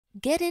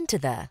Get into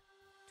the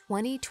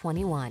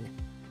 2021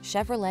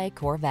 Chevrolet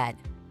Corvette.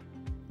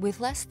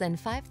 With less than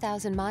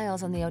 5,000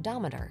 miles on the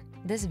odometer,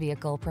 this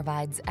vehicle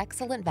provides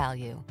excellent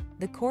value.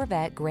 The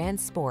Corvette Grand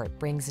Sport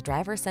brings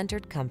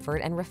driver-centered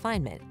comfort and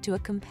refinement to a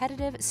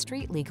competitive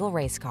street-legal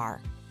race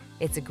car.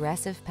 Its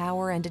aggressive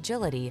power and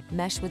agility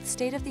mesh with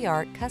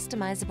state-of-the-art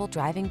customizable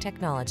driving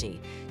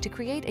technology to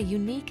create a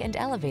unique and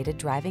elevated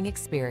driving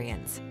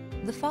experience.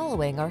 The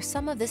following are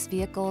some of this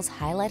vehicle's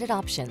highlighted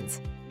options: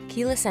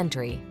 keyless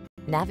entry,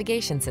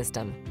 navigation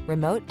system,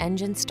 remote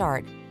engine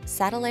start,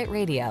 satellite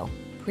radio,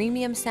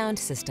 premium sound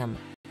system,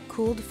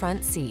 cooled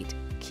front seat,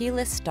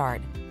 keyless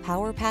start,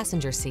 power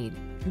passenger seat,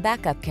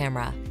 backup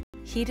camera,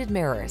 heated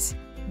mirrors.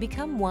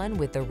 Become one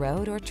with the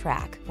road or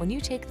track when you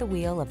take the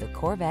wheel of the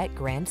Corvette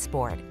Grand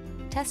Sport.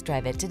 Test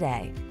drive it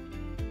today.